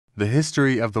The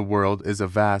history of the world is a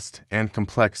vast and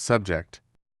complex subject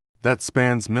that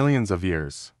spans millions of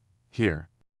years. Here,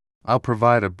 I'll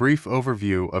provide a brief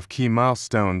overview of key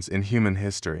milestones in human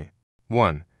history.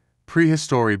 1.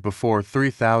 Prehistory before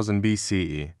 3000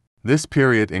 BCE. This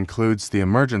period includes the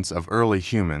emergence of early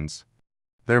humans,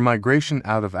 their migration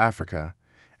out of Africa,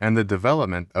 and the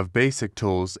development of basic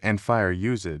tools and fire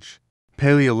usage.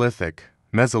 Paleolithic,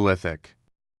 Mesolithic,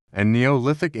 and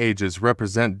Neolithic ages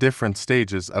represent different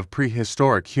stages of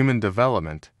prehistoric human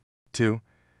development. 2.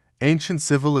 Ancient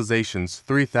civilizations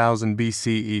 3000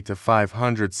 BCE to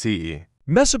 500 CE.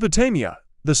 Mesopotamia.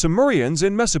 The Sumerians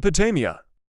in Mesopotamia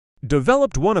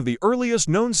developed one of the earliest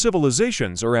known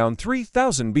civilizations around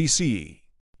 3000 BCE.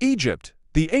 Egypt.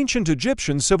 The ancient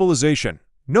Egyptian civilization,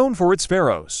 known for its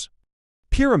pharaohs,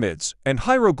 pyramids, and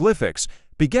hieroglyphics,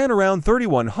 began around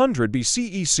 3100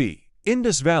 BCE.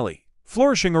 Indus Valley,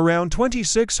 flourishing around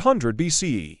 2600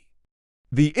 BCE.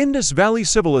 The Indus Valley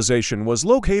Civilization was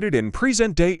located in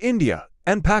present-day India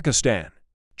and Pakistan.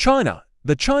 China.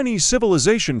 The Chinese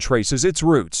civilization traces its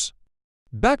roots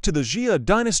back to the Xia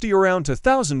dynasty around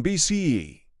 2000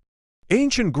 BCE.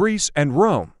 Ancient Greece and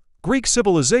Rome. Greek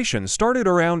civilization started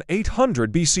around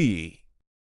 800 BCE,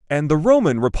 and the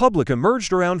Roman Republic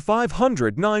emerged around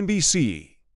 509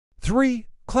 BCE. 3.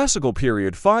 Classical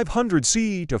period 500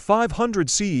 CE to 500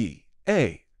 CE.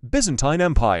 A. Byzantine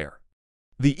Empire.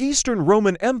 The Eastern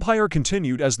Roman Empire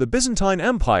continued as the Byzantine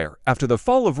Empire after the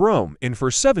fall of Rome in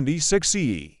 476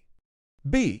 CE.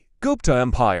 B. Gupta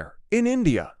Empire, in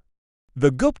India.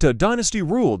 The Gupta dynasty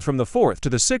ruled from the 4th to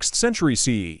the 6th century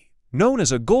CE, known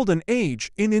as a Golden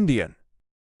Age in Indian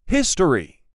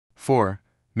history. 4.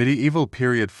 Medieval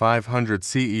period 500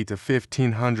 CE to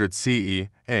 1500 CE.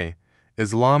 A.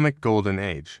 Islamic Golden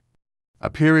Age. A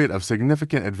period of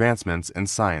significant advancements in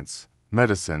science,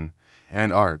 medicine,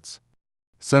 and arts,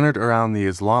 centered around the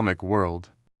Islamic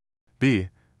world. B.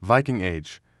 Viking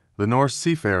Age. The Norse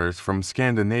seafarers from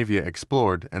Scandinavia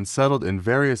explored and settled in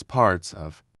various parts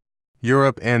of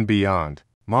Europe and beyond.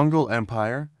 Mongol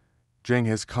Empire.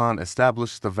 Genghis Khan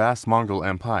established the vast Mongol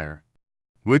Empire,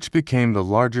 which became the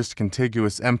largest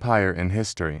contiguous empire in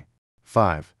history.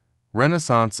 5.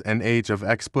 Renaissance and Age of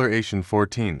Exploration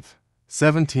 14th,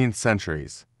 17th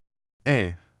centuries.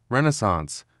 A.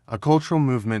 Renaissance, a cultural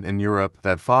movement in Europe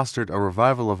that fostered a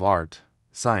revival of art,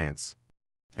 science,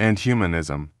 and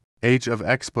humanism. Age of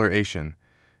Exploration.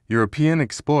 European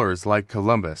explorers like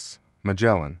Columbus,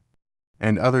 Magellan,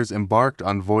 and others embarked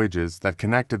on voyages that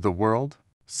connected the world.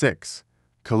 6.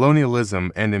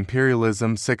 Colonialism and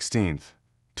Imperialism 16th,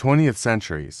 20th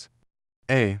centuries.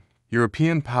 A.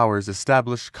 European powers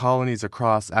established colonies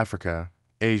across Africa,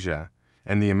 Asia,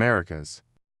 and the Americas,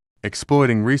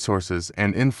 exploiting resources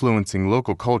and influencing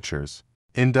local cultures.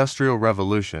 Industrial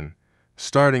Revolution,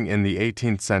 starting in the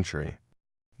 18th century.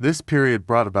 This period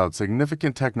brought about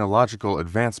significant technological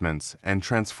advancements and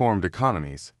transformed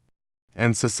economies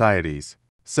and societies.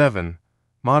 7.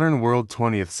 Modern world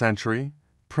 20th century,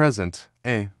 present.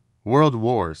 A. World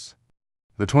Wars.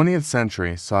 The 20th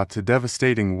century saw two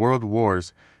devastating world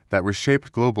wars that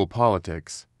reshaped global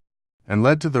politics and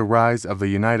led to the rise of the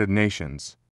United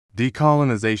Nations.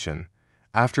 Decolonization.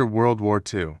 After World War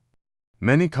II,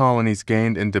 many colonies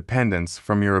gained independence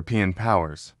from European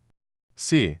powers.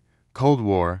 C. Cold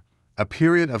War, a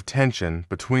period of tension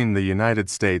between the United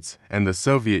States and the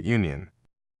Soviet Union,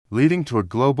 leading to a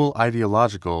global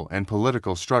ideological and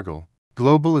political struggle.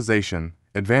 Globalization,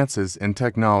 advances in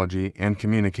technology and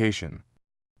communication,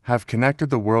 have connected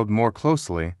the world more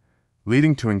closely,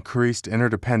 leading to increased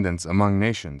interdependence among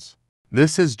nations.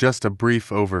 This is just a brief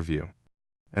overview,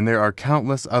 and there are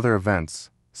countless other events,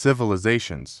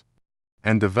 civilizations,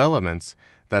 and developments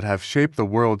that have shaped the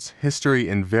world's history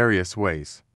in various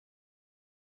ways.